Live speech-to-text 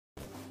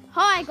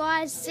Hi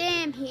guys,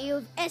 Sam here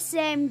with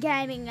SM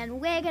Gaming,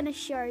 and we're going to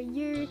show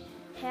you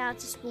how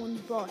to spawn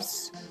the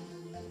boss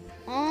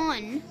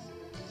on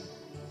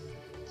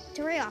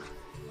Terraria.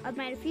 I've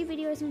made a few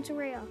videos on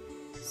Terraria,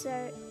 so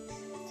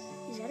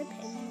is that a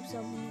pen or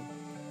something?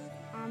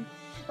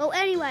 Well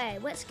anyway,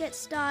 let's get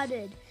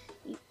started.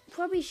 You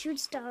probably should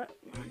start.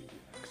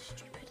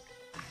 Stupid.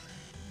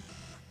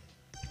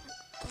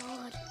 Oh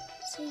God,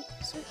 see,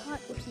 so hard.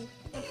 Oopsie,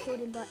 I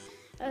killed him, but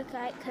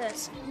okay,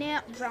 curse.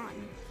 Now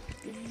run.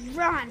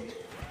 Run!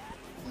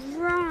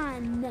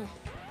 Run!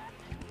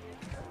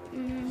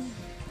 One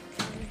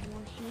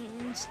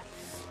hand.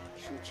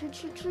 Shoot, shoot,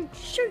 shoot, shoot,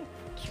 shoot!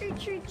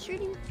 Shoot, shoot,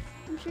 shoot him!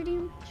 I'm shooting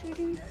him,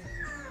 shooting him.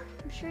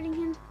 I'm shooting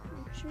him,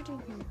 I'm shooting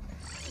him.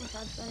 Oh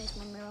God, that is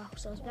my mirror,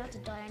 so I was about to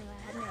die anyway,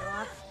 I had no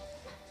life.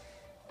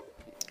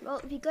 Well,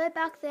 if you go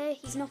back there,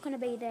 he's not going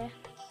to be there.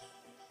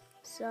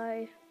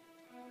 So,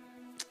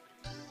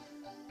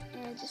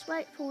 yeah, just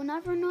wait for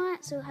another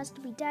night, so it has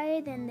to be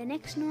day, then the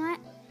next night.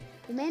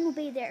 The man will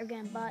be there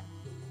again, but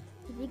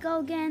if you go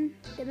again,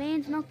 the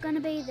man's not going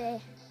to be there.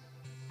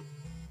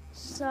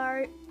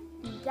 So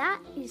that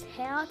is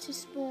how to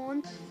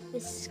spawn the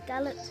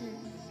skeleton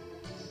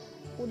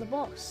or the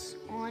boss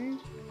on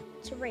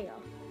Terraria.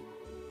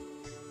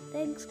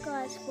 Thanks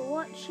guys for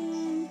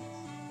watching.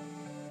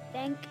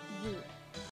 Thank you.